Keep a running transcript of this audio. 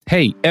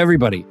Hey,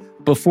 everybody.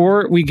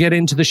 Before we get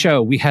into the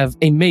show, we have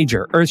a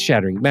major,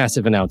 earth-shattering,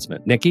 massive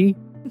announcement. Nikki?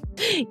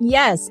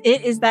 Yes,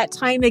 it is that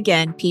time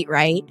again, Pete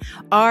Wright.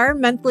 Our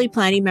monthly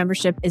planning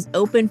membership is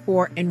open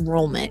for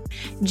enrollment.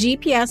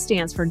 GPS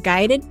stands for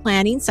Guided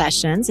Planning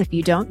Sessions, if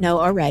you don't know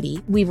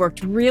already. We've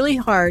worked really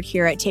hard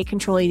here at Take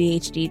Control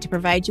ADHD to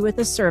provide you with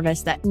a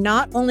service that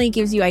not only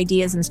gives you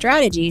ideas and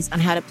strategies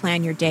on how to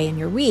plan your day and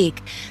your week,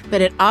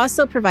 but it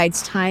also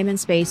provides time and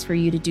space for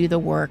you to do the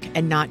work,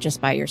 and not just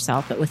by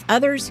yourself, but with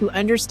others who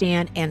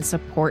understand and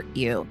support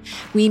you.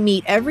 We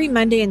meet every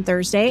Monday and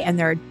Thursday, and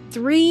there are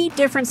 3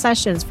 different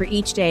sessions for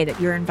each day that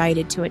you're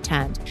invited to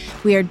attend.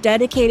 We are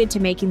dedicated to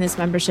making this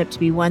membership to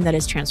be one that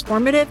is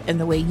transformative in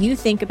the way you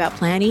think about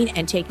planning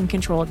and taking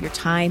control of your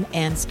time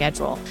and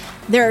schedule.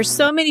 There are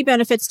so many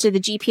benefits to the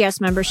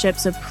GPS membership,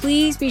 so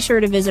please be sure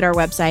to visit our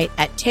website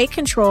at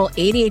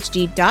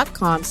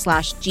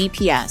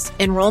takecontroladhd.com/GPS.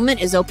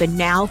 Enrollment is open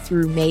now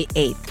through May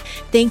 8th.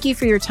 Thank you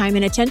for your time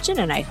and attention,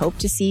 and I hope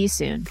to see you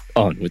soon.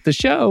 On with the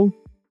show.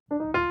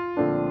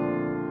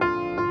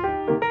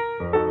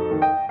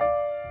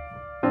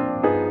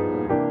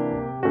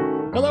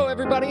 Hello,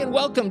 everybody, and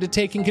welcome to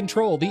Taking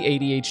Control, the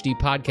ADHD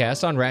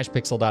podcast on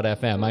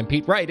rashpixel.fm. I'm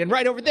Pete Wright, and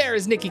right over there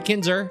is Nikki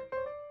Kinzer.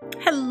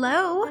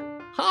 Hello.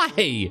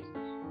 Hi.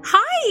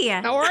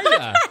 Hi. How are you?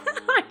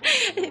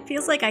 It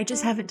feels like I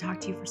just haven't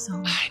talked to you for so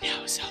long. I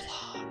know, so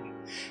long.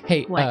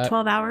 Hey,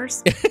 12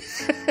 hours?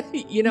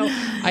 You know,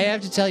 I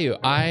have to tell you,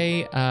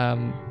 I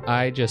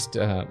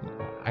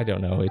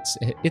don't know.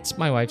 It's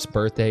my wife's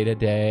birthday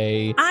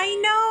today.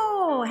 I know.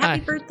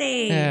 Happy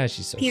birthday. Yeah,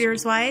 she's so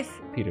Peter's sweet.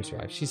 wife. Peter's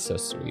wife. She's so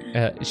sweet.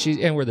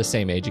 And we're the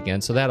same age again,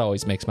 so that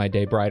always makes my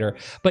day brighter.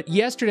 But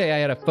yesterday I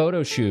had a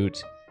photo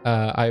shoot.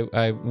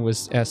 I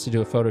was asked to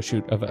do a photo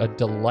shoot of a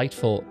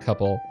delightful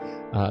couple.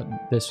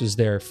 This was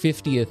their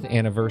 50th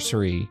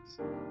anniversary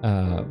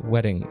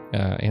wedding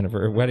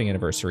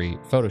anniversary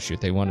photo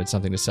shoot. They wanted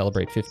something to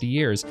celebrate 50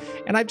 years.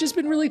 And I've just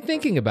been really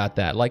thinking about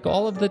that, like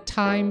all of the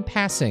time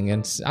passing.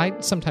 And I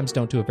sometimes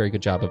don't do a very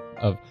good job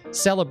of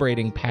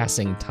celebrating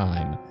passing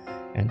time.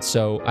 And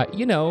so,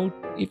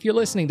 if you're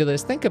listening to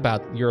this, think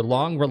about your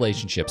long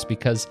relationships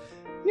because,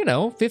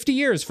 50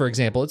 years, for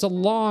example, it's a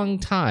long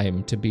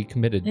time to be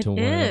committed to one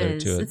another.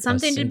 It's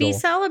something to be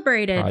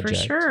celebrated, project. For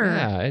sure.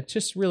 Yeah, it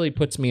just really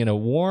puts me in a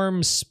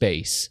warm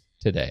space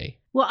today.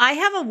 Well, I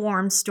have a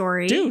warm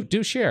story.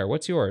 Do share.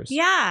 What's yours?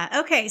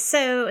 Yeah. Okay.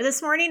 So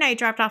this morning I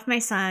dropped off my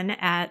son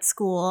at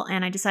school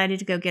and I decided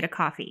to go get a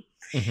coffee.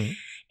 Mm-hmm.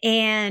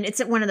 And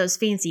it's at one of those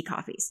fancy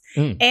coffees.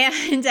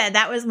 And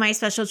that was my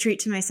special treat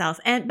to myself.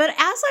 But as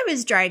I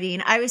was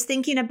driving, I was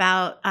thinking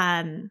about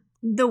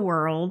the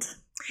world.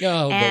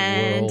 Oh,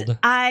 and the world.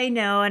 I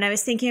know. And I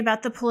was thinking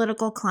about the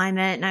political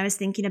climate, and I was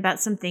thinking about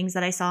some things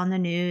that I saw in the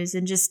news,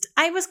 and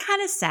I was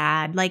kind of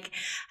sad. Like,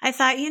 I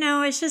thought,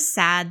 it's just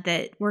sad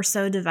that we're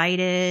so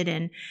divided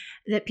and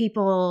that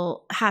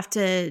people have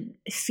to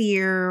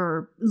fear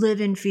or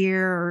live in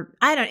fear, or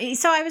I don't.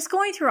 So I was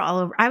going through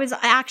I was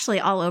actually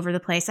all over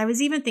the place. I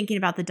was even thinking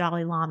about the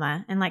Dalai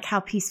Lama and like how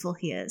peaceful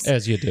he is.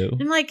 As you do.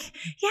 I'm like,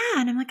 yeah.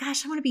 And I'm like,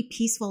 gosh, I want to be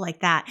peaceful like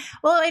that.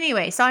 Well,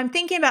 anyway, so I'm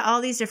thinking about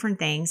all these different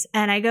things,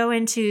 and I go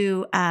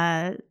into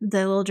the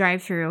little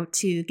drive-through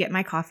to get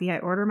my coffee. I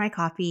order my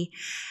coffee.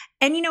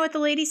 And you know what the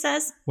lady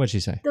says? What'd she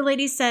say? The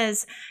lady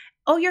says,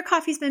 "Oh, your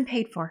coffee's been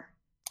paid for."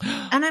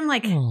 And I'm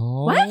like,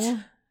 Aww. What?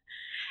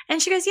 And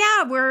she goes,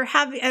 "Yeah, we're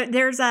having,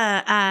 there's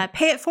a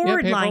pay it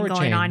forward line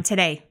going on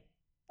today."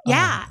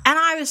 Yeah. And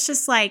I was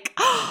just like,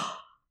 oh,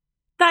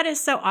 that is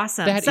so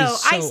awesome. That is so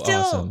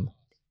awesome.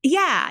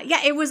 Yeah,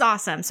 it was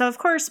awesome. So of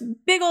course,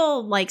 big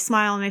old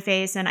smile on my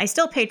face, and I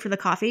still paid for the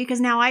coffee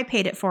because now I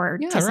paid it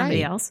forward to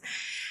somebody else.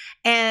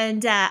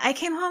 And I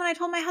came home and I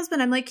told my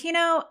husband, I'm like,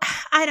 I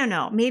don't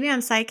know. Maybe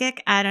I'm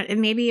psychic.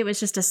 Maybe it was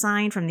just a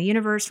sign from the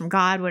universe, from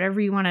God,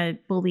 whatever you want to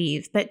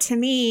believe. But to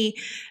me,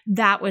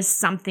 that was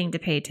something to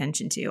pay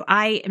attention to.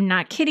 I am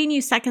not kidding you.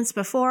 Seconds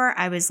before,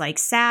 I was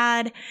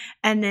sad.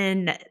 And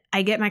then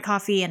I get my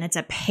coffee and it's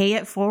a pay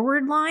it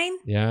forward line.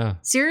 Yeah.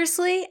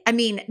 Seriously? I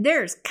mean,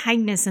 there's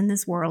kindness in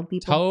this world,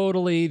 people.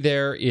 Totally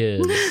there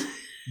is.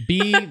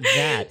 Be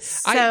that.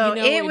 So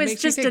it was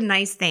just a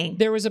nice thing.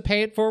 There was a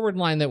pay it forward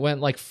line that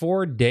went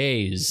 4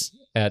 days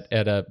at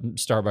a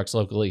Starbucks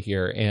locally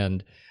here,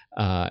 and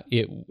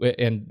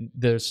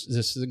there's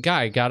this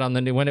guy got on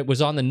when it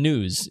was on the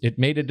news. It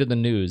made it to the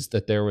news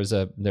that there was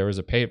a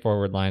pay it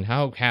forward line.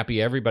 How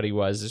happy everybody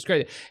was! It's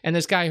great. And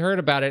this guy heard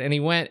about it, and he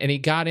went and he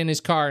got in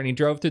his car and he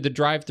drove through the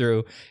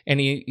drive-through, and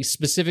he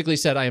specifically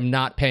said, "I am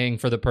not paying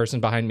for the person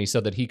behind me," so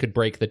that he could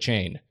break the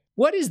chain.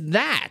 What is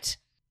that?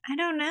 I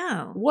don't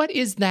know. What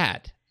is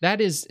that?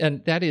 That is.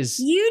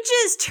 You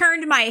just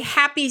turned my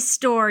happy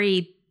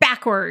story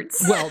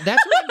backwards. Well,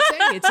 that's what I'm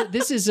saying.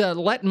 This is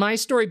let my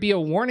story be a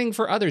warning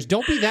for others.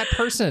 Don't be that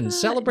person.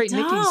 Celebrate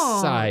Nikki's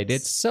side.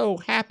 It's so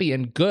happy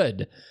and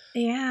good.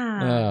 Yeah.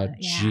 Oh,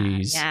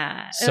 jeez.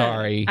 Yeah.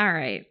 Sorry. All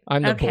right.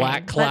 I'm the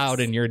black cloud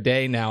in your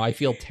day now. I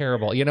feel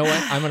terrible. You know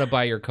what? I'm going to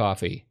buy your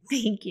coffee.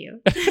 Thank you.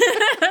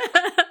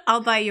 I'll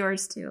buy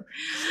yours too.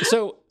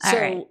 So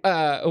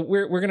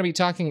we're going to be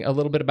talking a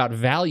little bit about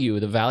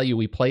value, the value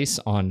we place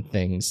on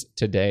things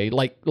today,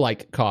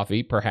 like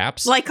coffee,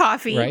 perhaps. Like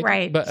coffee,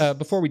 right. But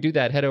before we do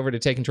that, head over to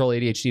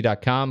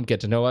TakeControlADHD.com,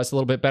 get to know us a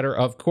little bit better,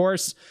 of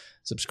course.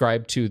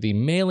 Subscribe to the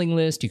mailing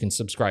list. You can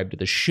subscribe to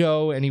the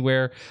show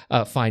anywhere.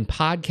 Find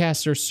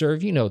podcasts or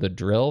serve. You know the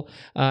drill.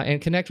 And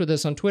connect with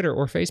us on Twitter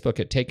or Facebook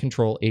at Take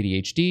Control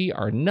ADHD.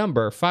 Our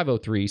number,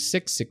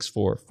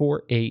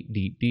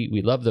 503-664-48DD.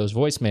 We love those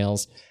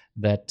voicemails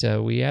that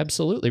we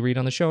absolutely read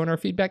on the show in our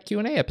feedback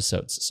Q&A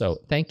episodes. So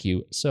thank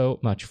you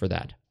so much for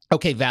that.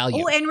 Okay,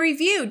 value. Oh, and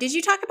review. Did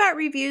you talk about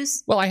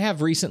reviews? Well, I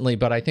have recently,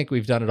 but I think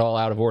we've done it all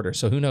out of order,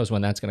 so who knows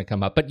when that's going to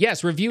come up. But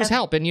yes, reviews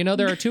help. And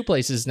there are two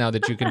places now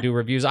that you can do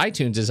reviews.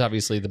 iTunes is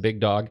obviously the big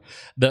dog.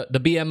 The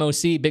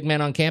BMOC, Big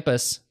Man on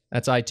Campus,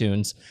 that's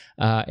iTunes.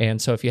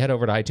 And so if you head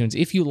over to iTunes,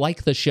 if you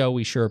like the show,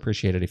 we sure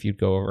appreciate it if you'd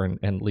go over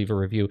and leave a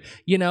review.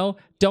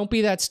 Don't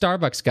be that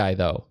Starbucks guy,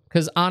 though,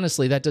 because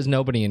honestly, that does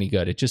nobody any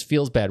good. It just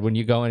feels bad when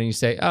you go in and you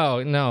say,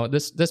 oh, no,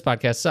 this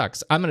podcast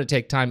sucks. I'm going to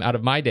take time out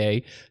of my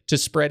day to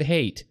spread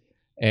hate.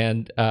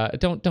 And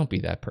don't be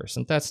that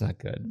person. That's not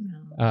good.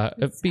 No,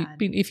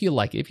 if you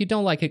like it. If you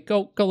don't like it,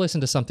 go listen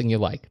to something you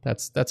like.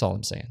 That's all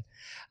I'm saying.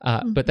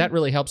 But that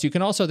really helps. You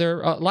can also,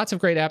 there are lots of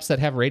great apps that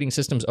have rating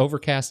systems.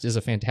 Overcast is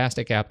a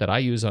fantastic app that I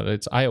use.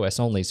 It's iOS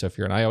only, so if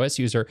you're an iOS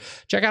user,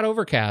 check out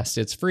Overcast.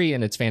 It's free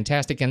and it's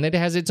fantastic, and it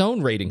has its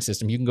own rating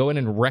system. You can go in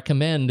and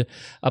recommend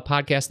a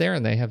podcast there,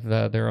 and they have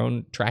their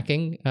own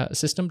tracking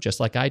system,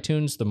 just like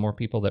iTunes. The more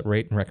people that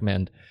rate and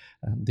recommend,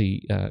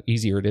 the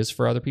easier it is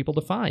for other people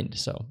to find.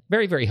 So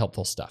very, very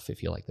helpful stuff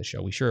if you like the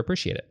show. We sure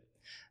appreciate it.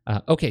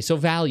 Okay, so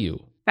value.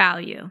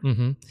 Value.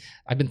 Mm-hmm.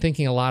 I've been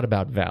thinking a lot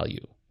about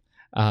value.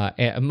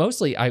 And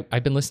mostly,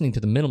 I've been listening to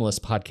the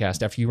Minimalist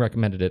podcast after you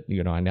recommended it.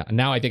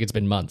 Now I think it's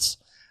been months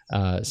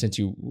since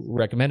you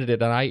recommended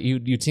it,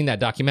 and you'd seen that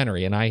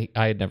documentary, and I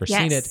had never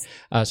seen it.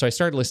 So I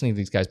started listening to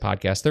these guys'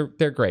 podcasts.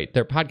 They're great.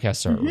 Their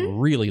podcasts are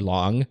really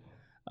long.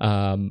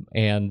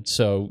 And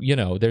so,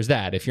 there's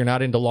that. If you're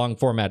not into long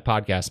format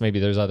podcasts, maybe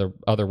there's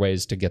other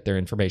ways to get their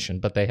information,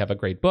 but they have a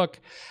great book.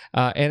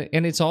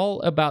 And it's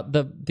all about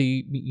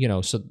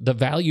the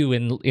value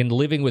in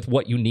living with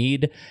what you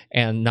need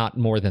and not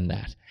more than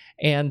that.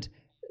 And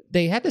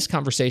they had this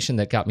conversation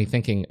that got me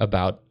thinking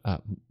about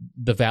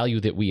the value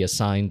that we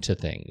assign to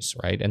things,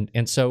 right?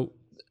 And so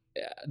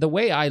the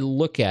way I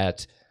look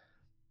at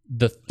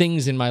the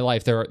things in my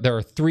life, there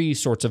are three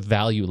sorts of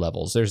value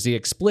levels. There's the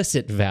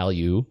explicit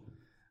value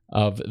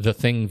of the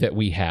thing that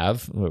we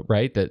have,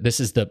 right? That this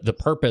is the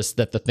purpose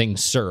that the thing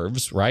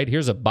serves, right?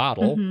 Here's a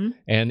bottle,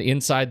 and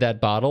inside that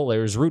bottle,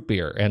 there's root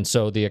beer. And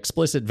so the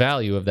explicit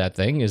value of that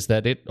thing is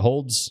that it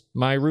holds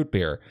my root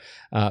beer.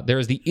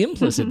 There's the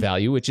implicit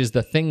value, which is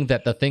the thing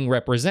that the thing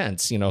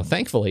represents.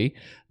 Thankfully,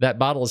 that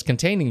bottle is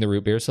containing the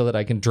root beer so that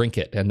I can drink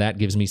it, and that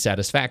gives me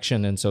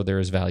satisfaction, and so there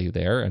is value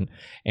there.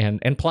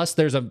 And plus,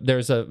 there's a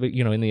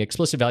in the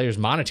explicit value, there's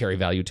monetary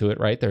value to it,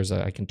 right?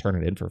 I can turn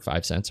it in for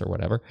 5 cents or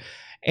whatever.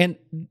 And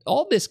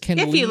all this can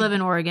If you live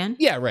in Oregon.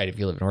 Yeah, right, if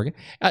you live in Oregon.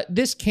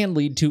 This can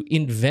lead to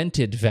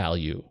invented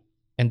value.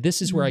 And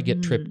this is where I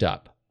get tripped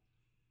up.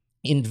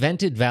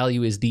 Invented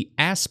value is the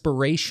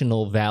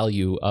aspirational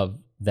value of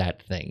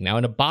that thing. Now,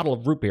 in a bottle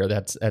of root beer,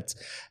 that's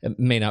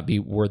may not be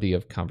worthy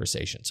of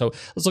conversation. So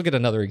let's look at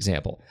another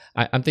example.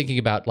 I'm thinking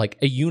about like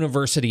a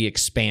university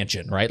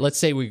expansion, right? Let's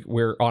say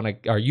we're on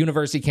our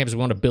university campus. We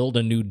want to build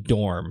a new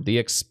dorm. The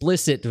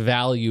explicit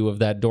value of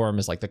that dorm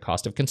is like the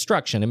cost of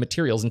construction and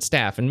materials and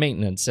staff and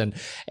maintenance and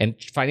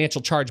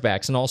financial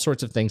chargebacks and all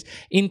sorts of things.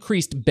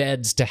 Increased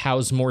beds to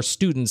house more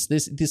students.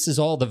 This is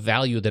all the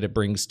value that it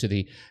brings to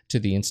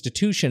the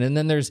institution. And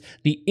then there's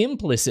the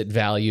implicit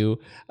value.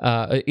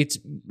 It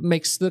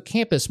makes the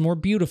campus more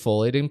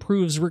beautiful. It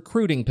improves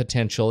recruiting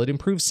potential. It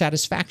improves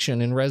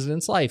satisfaction in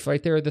residents' life,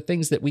 right? There are the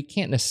things that we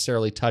can't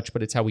necessarily touch,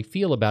 but it's how we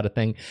feel about a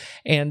thing.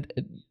 And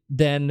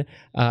then,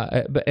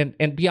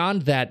 and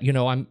beyond that,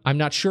 I'm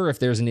not sure if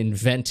there's an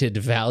invented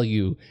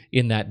value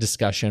in that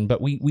discussion,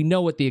 but we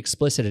know what the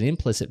explicit and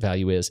implicit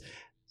value is.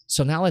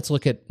 So now let's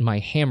look at my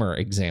hammer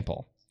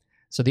example.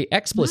 So the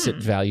explicit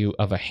value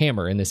of a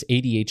hammer in this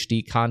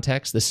ADHD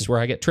context, this is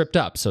where I get tripped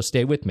up, so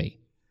stay with me.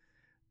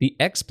 The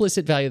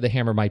explicit value of the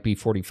hammer might be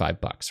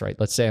 $45, right?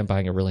 Let's say I'm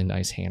buying a really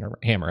nice hammer,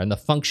 and the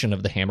function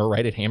of the hammer,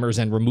 right? It hammers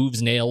and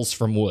removes nails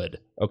from wood,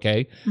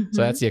 okay?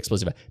 So that's the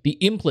explicit value. The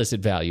implicit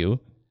value,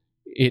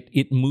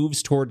 it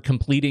moves toward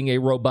completing a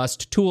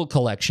robust tool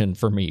collection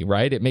for me,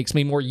 right? It makes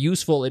me more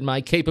useful in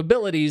my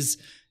capabilities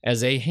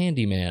as a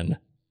handyman.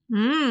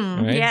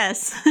 Right?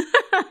 Yes.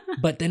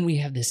 But then we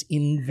have this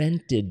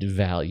invented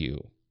value.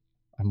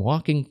 I'm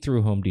walking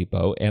through Home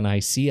Depot, and I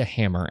see a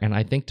hammer, and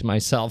I think to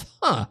myself,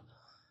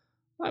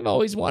 I've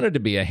always wanted to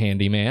be a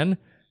handyman.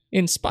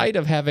 In spite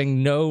of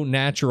having no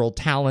natural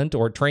talent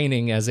or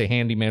training as a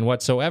handyman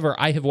whatsoever,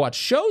 I have watched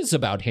shows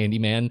about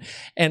handyman,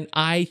 and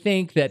I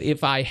think that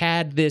if I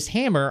had this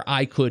hammer,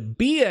 I could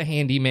be a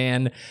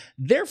handyman.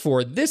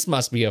 Therefore, this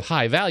must be of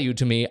high value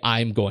to me.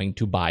 I'm going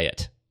to buy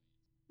it.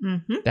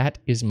 That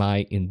is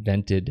my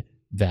invented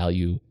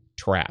value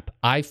trap.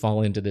 I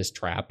fall into this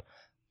trap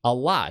a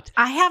lot.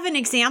 I have an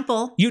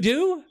example. You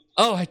do?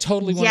 Oh, I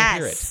totally want to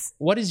hear it. Yes.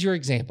 What is your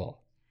example?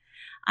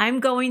 I'm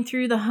going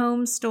through the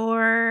home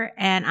store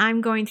and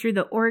I'm going through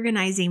the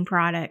organizing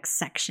products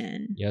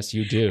section. Yes,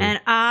 you do. And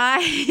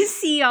I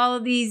see all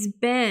of these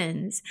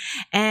bins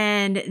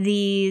and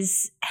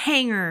these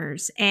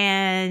hangers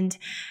and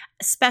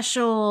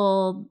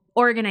special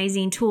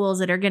organizing tools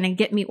that are going to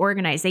get me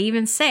organized. They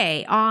even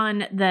say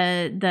on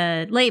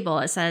the label,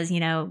 it says,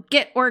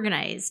 get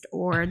organized,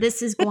 or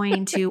this is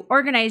going to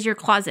organize your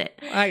closet.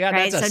 My God,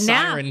 right? That's a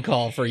siren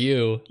call for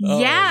you.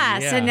 Yeah.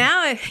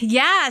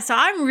 So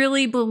I'm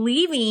really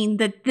believing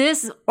that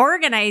this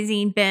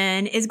organizing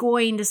bin is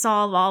going to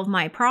solve all of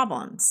my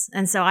problems.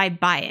 And so I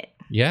buy it.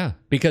 Yeah.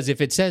 Because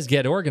if it says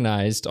get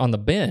organized on the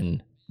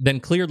bin, then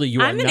clearly you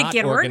are not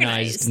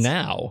organized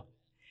now.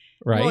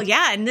 Right. Well,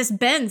 yeah, and this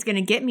bin's going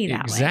to get me that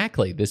way.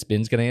 Exactly. This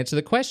bin's going to answer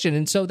the question.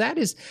 And so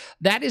that's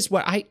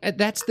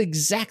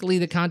exactly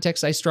the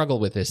context I struggle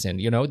with this in,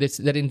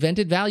 that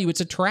invented value.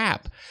 It's a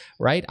trap,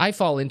 right? I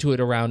fall into it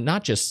around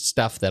not just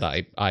stuff that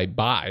I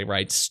buy,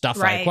 right? Stuff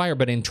I acquire,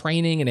 but in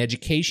training and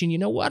education. You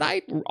know what?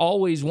 I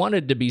always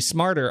wanted to be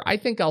smarter. I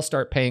think I'll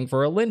start paying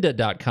for a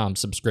lynda.com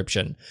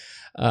subscription.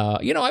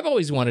 I've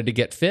always wanted to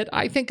get fit.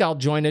 I think I'll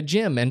join a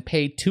gym and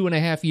pay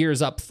 2.5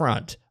 years up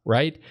front.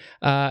 Right?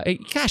 I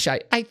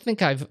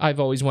think I've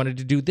always wanted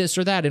to do this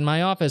or that in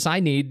my office.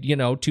 I need,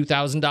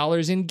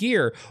 $2,000 in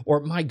gear, or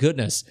my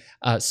goodness,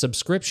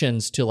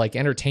 subscriptions to like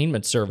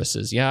entertainment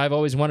services. Yeah, I've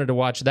always wanted to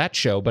watch that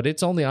show, but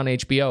it's only on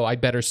HBO. I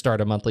better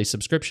start a monthly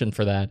subscription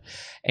for that.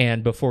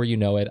 And before you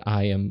know it,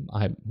 I'm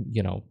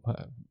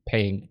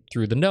paying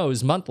through the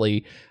nose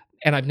monthly,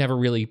 and I've never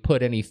really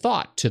put any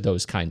thought to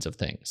those kinds of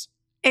things.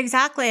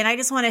 Exactly. And I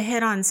just want to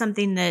hit on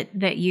something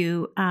that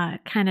you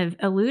kind of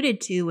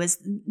alluded to, was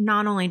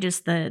not only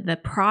just the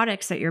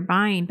products that you're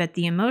buying, but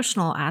the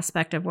emotional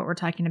aspect of what we're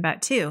talking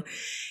about too.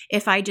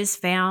 If I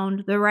just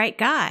found the right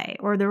guy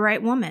or the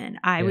right woman,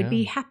 I would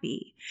be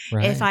happy.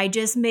 Right. If I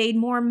just made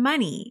more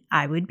money,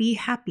 I would be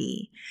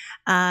happy.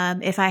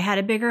 If I had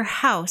a bigger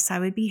house, I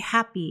would be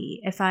happy.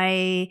 If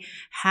I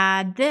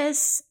had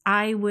this,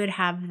 I would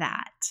have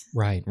that.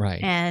 Right.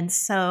 And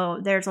so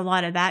there's a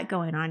lot of that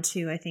going on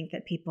too, I think,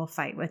 that people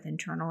fight with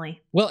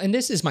internally. Well, and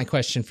this is my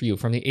question for you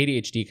from the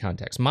ADHD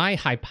context. My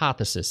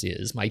hypothesis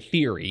is, my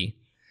theory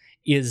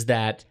is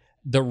that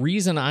the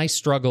reason I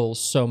struggle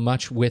so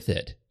much with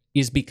it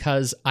is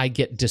because I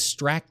get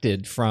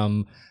distracted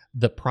from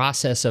the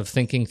process of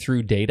thinking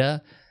through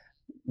data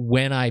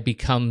when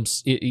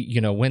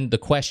when the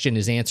question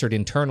is answered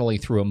internally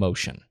through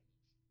emotion,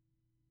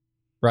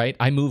 right?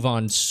 I move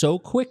on so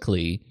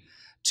quickly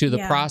to the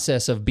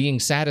process of being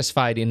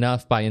satisfied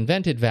enough by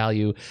invented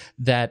value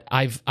that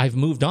I've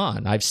moved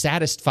on. I've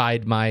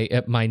satisfied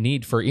my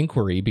need for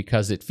inquiry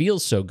because it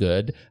feels so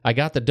good. I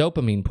got the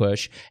dopamine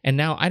push, and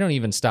now I don't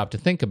even stop to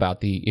think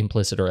about the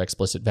implicit or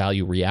explicit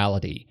value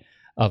reality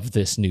of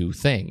this new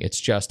thing. It's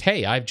just,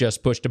 hey, I've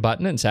just pushed a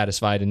button and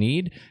satisfied a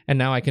need, and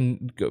now I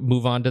can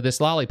move on to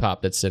this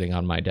lollipop that's sitting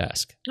on my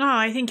desk. Oh,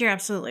 I think you're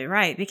absolutely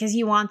right, because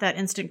you want that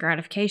instant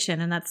gratification,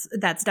 and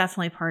that's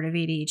definitely part of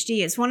ADHD.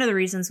 It's one of the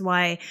reasons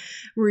why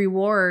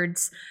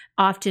rewards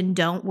often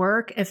don't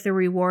work if the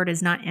reward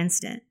is not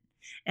instant.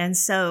 And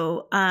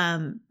so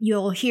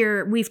you'll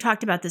hear, we've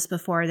talked about this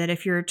before, that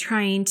if you're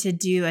trying to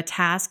do a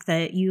task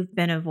that you've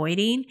been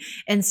avoiding,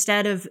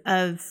 instead of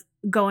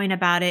going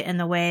about it in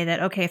the way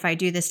that, okay, if I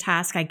do this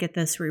task, I get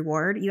this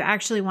reward, you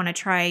actually want to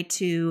try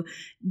to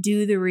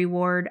do the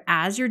reward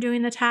as you're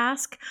doing the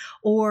task,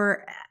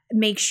 or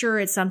make sure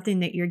it's something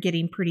that you're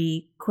getting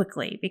pretty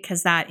quickly,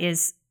 because that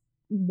is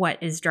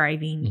what is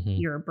driving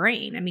your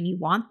brain. I mean, you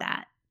want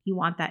that. You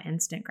want that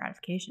instant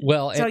gratification.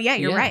 Well, so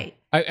you're right.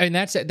 And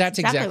that's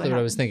exactly what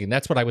I was thinking.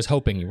 That's what I was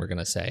hoping you were going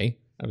to say.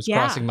 I was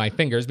crossing my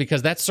fingers,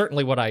 because that's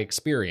certainly what I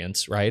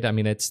experience, right? I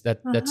mean, that's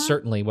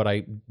certainly what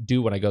I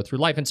do when I go through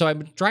life. And so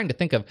I'm trying to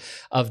think of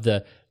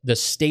the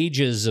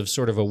stages of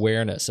sort of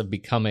awareness of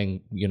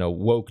becoming,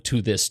 woke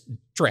to this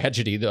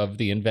tragedy of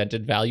the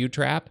invented value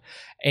trap.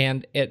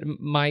 And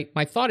my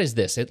thought is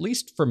this, at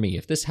least for me,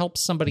 if this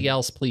helps somebody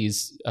else,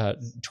 please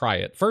try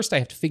it. First, I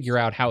have to figure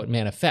out how it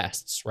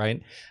manifests,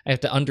 right? I have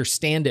to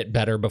understand it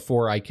better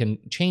before I can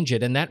change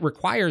it. And that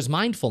requires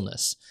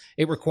mindfulness.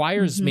 It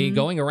requires me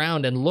going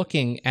around and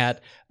looking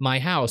at my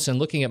house and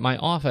looking at my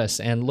office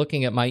and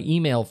looking at my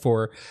email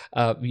for,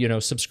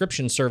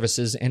 subscription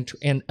services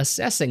and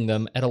assessing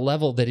them at a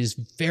level that is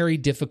very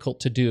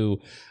difficult to do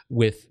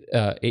with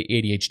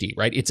ADHD,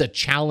 right? It's a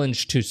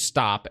challenge to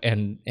stop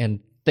and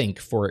think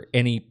for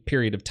any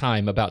period of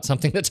time about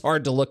something that's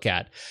hard to look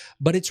at,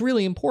 but it's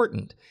really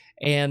important.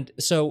 And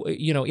so,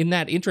 in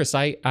that interest,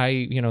 I,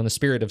 in the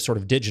spirit of sort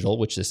of digital,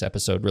 which this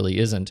episode really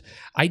isn't,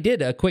 I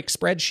did a quick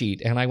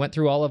spreadsheet, and I went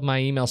through all of my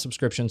email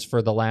subscriptions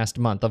for the last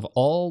month of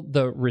all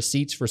the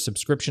receipts for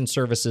subscription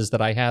services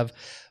that I have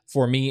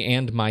for me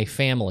and my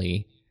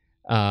family.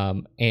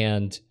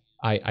 And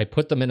I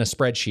put them in a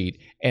spreadsheet,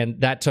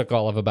 and that took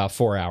all of about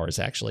 4 hours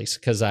actually,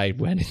 because I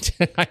went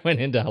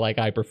into like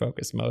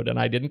hyper-focus mode, and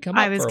I didn't come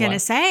up. I was going to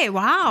say,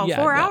 wow, Yeah,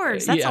 4 no,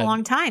 hours. That's yeah. a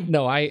long time.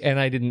 No, I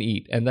didn't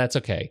eat, and that's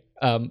okay.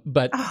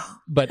 But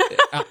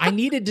I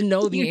needed to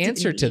know the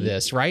answer to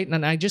this, right?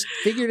 And I just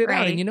figured it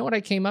out. And you know what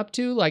I came up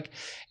to? Like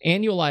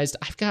annualized,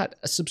 I've got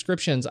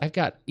subscriptions. I've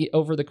got,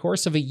 over the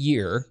course of a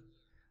year,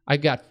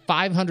 I've got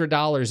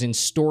 $500 in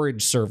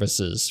storage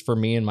services for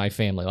me and my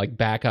family, like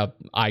backup,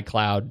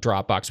 iCloud,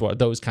 Dropbox,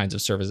 those kinds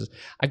of services.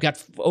 I've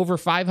got over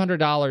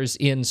 $500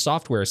 in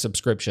software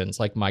subscriptions,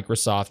 like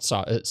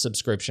Microsoft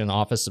subscription,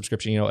 Office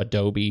subscription,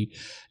 Adobe,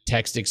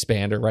 Text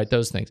Expander, right?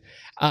 Those things.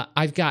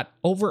 I've got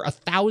over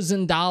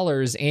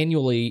 $1,000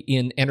 annually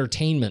in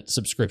entertainment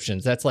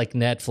subscriptions. That's like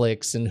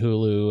Netflix and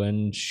Hulu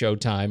and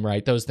Showtime,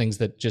 right? Those things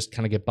that just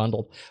kind of get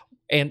bundled.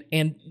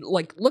 And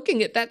like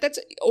looking at that, that's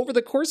over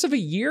the course of a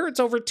year, it's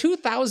over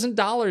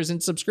 $2,000 in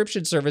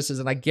subscription services.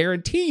 And I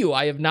guarantee you,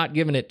 I have not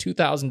given it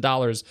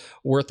 $2,000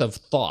 worth of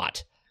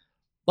thought.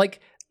 Like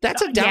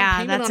that's a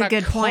down payment on a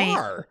good car.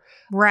 Point.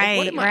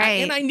 Right,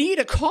 right. And I need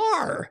a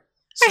car.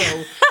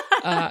 So,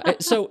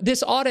 so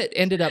this audit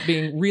ended up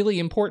being really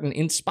important,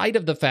 in spite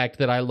of the fact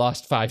that I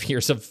lost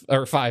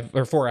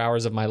 4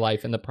 hours of my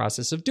life in the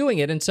process of doing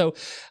it. And so,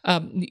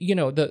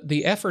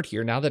 the effort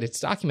here, now that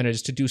it's documented,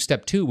 is to do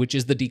step 2, which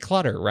is the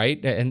declutter,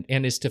 right?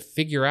 And is to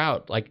figure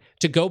out, like,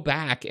 to go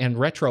back and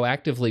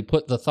retroactively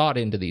put the thought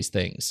into these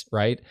things,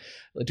 right?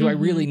 Do I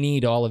really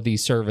need all of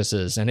these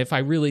services? And if I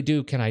really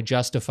do, can I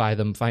justify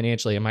them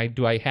financially? am I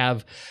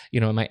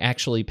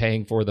actually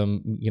paying for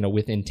them,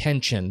 with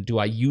intention? Do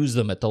I use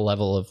them at the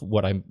level of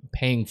what I'm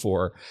paying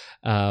for?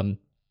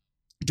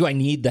 Do I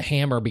need the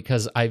hammer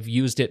because I've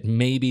used it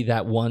maybe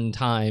that one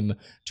time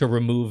to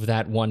remove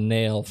that one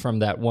nail from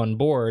that one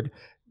board?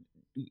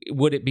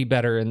 Would it be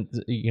better and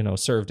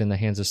served in the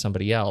hands of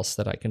somebody else,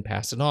 that I can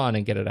pass it on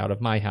and get it out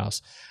of my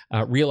house?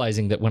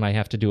 Realizing that when I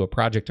have to do a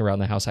project around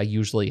the house, I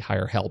usually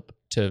hire help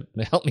to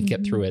help me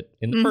get through it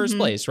in the first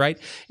place, right?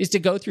 Is to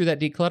go through that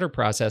declutter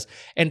process.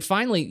 And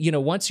finally,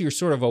 once you're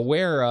sort of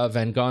aware of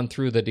and gone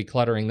through the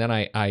decluttering, then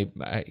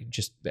I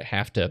just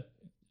have to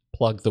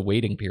plug the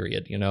waiting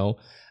period,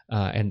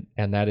 and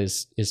that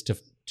is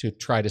to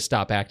try to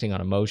stop acting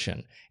on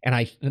emotion.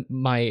 And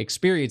my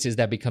experience is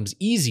that becomes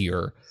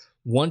easier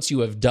once you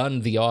have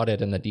done the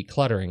audit and the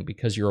decluttering,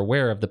 because you're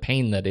aware of the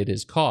pain that it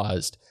has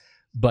caused,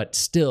 but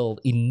still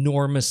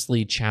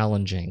enormously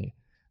challenging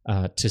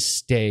to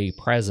stay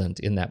present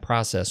in that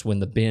process when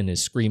the bin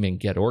is screaming,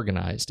 "Get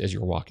organized," as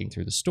you're walking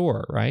through the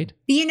store, right?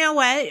 You know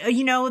what?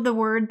 The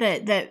word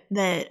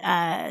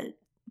that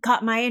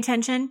caught my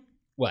attention?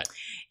 What?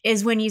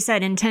 Is when you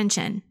said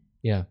intention.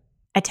 Yeah.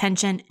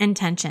 Attention,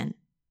 intention.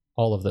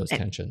 All of those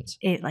tensions.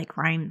 It like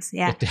rhymes.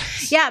 Yeah.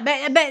 Yeah.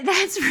 But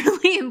that's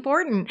really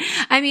important.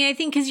 I mean, I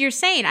think, because you're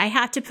saying I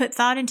have to put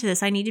thought into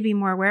this. I need to be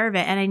more aware of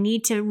it, and I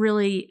need to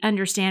really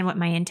understand what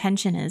my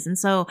intention is. And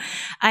so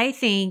I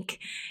think,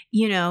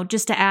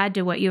 just to add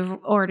to what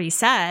you've already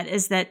said,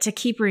 is that to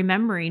keep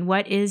remembering,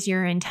 what is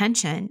your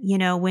intention?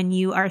 When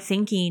you are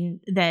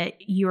thinking that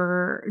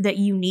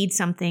you need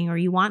something, or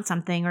you want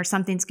something, or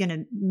something's going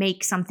to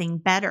make something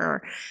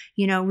better,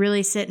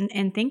 really sit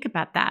and think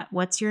about that.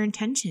 What's your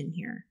intention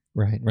here?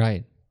 Right.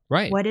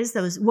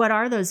 What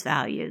are those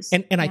values?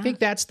 And I think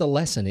that's the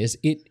lesson, is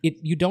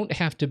you don't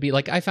have to be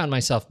like, I found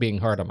myself being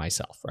hard on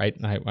myself, right?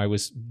 I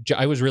was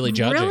really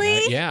judging.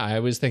 Really? Yeah. I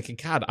was thinking,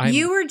 God,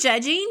 you were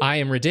judging? I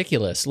am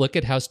ridiculous. Look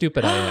at how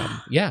stupid I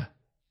am. Yeah.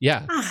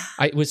 Yeah.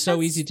 It was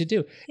so easy to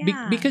do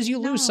because you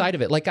lose sight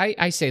of it. Like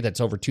I say, that's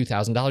over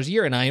 $2,000 a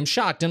year, and I am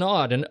shocked and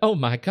awed and, oh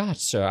my God,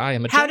 sir, I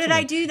am a How did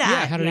I do that?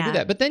 Yeah. How did I do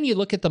that? But then you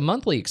look at the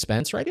monthly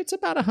expense, right? It's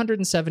about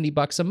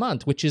 $170 a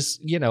month, which is,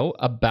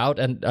 about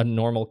a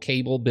normal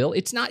cable bill.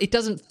 It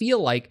doesn't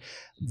feel like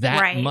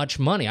that much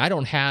money. I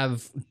don't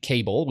have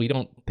cable. We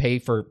don't pay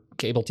for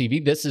cable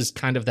TV. This is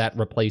kind of that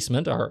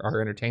replacement,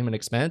 our entertainment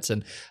expense,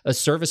 and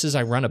services.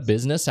 I run a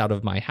business out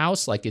of my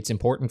house. Like, it's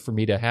important for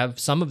me to have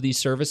some of these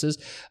services,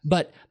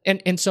 but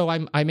and so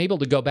I'm able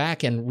to go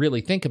back and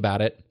really think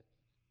about it.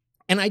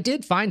 And I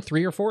did find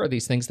 3 or 4 of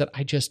these things that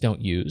I just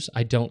don't use,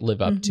 I don't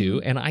live up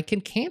to, and I can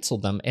cancel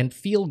them and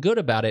feel good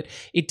about it.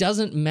 It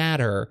doesn't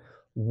matter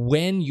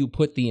when you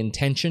put the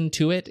intention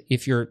to it.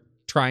 If you're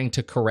trying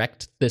to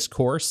correct this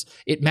course,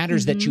 it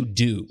matters that you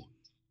do.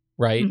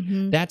 Right.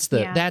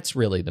 That's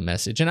really the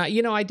message. And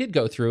I did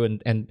go through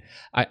and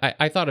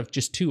I thought of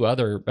just 2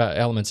 other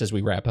elements as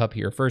we wrap up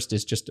here. First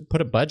is just to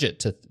put a budget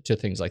to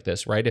things like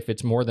this, right? If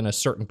it's more than a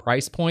certain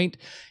price point,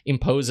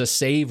 impose a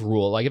save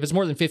rule. Like if it's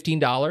more than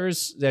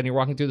 $15, then you're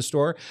walking through the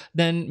store,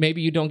 then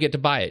maybe you don't get to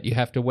buy it. You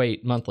have to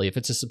wait monthly. If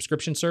it's a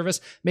subscription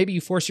service, maybe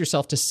you force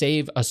yourself to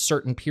save a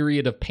certain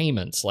period of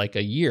payments, like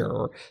a year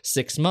or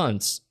 6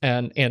 months,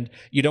 and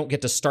you don't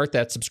get to start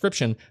that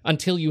subscription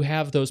until you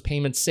have those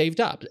payments saved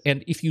up.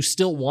 And if you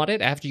still want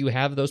it after you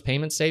have those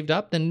payments saved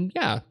up, then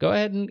yeah, go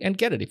ahead and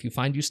get it. If you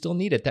find you still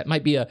need it, that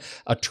might be a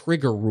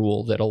trigger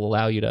rule that'll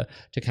allow you to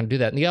kind of do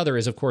that. And the other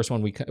is, of course,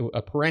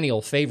 a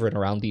perennial favorite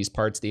around these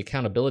parts, the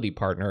accountability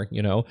partner.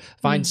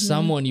 Find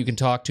someone you can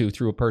talk to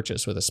through a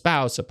purchase, with a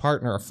spouse, a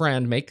partner, a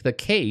friend. Make the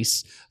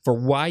case for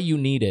why you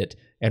need it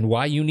and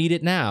why you need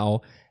it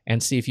now,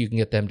 and see if you can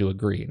get them to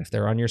agree. And if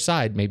they're on your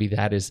side, maybe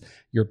that is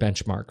your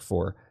benchmark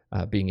for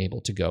being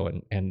able to go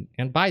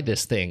and buy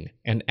this thing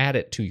and add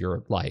it to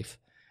your life,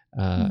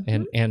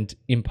 and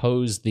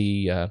impose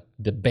the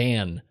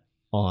ban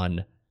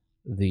on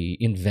the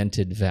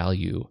invented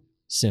value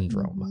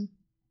syndrome,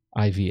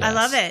 IVS. I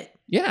love it.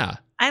 Yeah.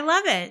 I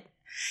love it.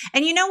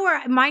 And you know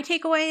where my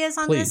takeaway is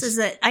on this is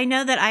that I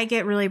know that I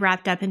get really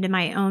wrapped up into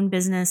my own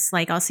business.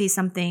 Like, I'll see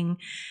something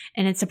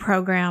and it's a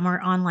program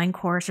or online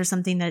course or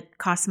something that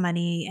costs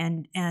money,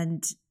 and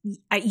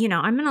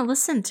I'm going to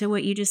listen to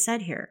what you just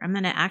said here. I'm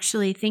going to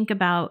actually think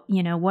about,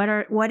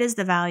 what is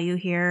the value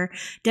here?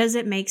 Does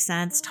it make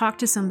sense? Talk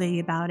to somebody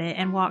about it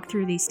and walk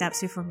through these steps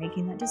before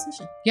making that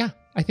decision. Yeah,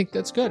 I think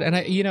that's good. And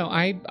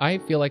I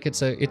feel like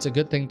it's a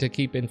good thing to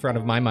keep in front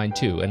of my mind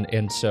too.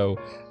 And so,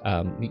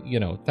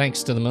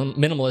 thanks to the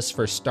minimalists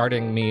for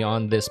starting me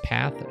on this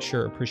path.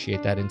 Sure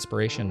appreciate that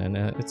inspiration. And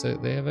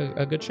they have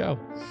a good show.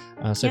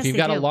 So if you've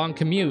got a long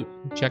commute,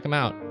 check them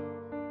out.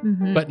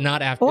 But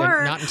not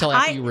until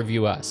after you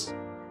review us.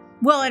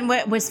 Well, and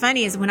what was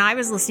funny is when I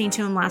was listening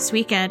to him last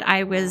weekend,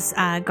 I was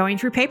going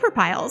through paper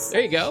piles.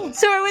 There you go.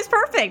 So it was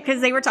perfect because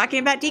they were talking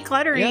about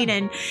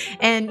decluttering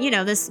and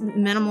this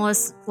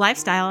minimalist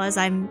lifestyle as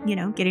I'm,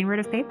 getting rid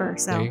of paper.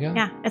 So there you go.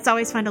 Yeah, it's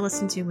always fun to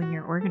listen to when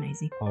you're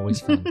organizing.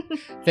 Always fun.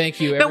 Thank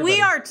you, everybody. But we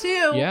are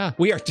too. Yeah,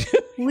 we are too.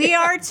 We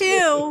are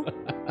too.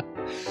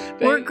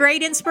 We're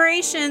great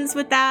inspirations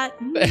with that.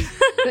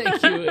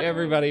 Thank you,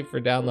 everybody, for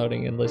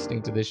downloading and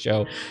listening to this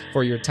show,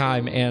 for your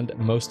time, and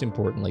most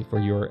importantly, for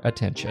your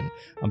attention.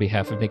 On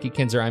behalf of Nikki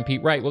Kinzer, I'm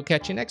Pete Wright. We'll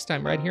catch you next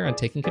time right here on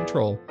Taking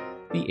Control,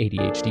 the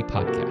ADHD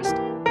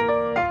podcast.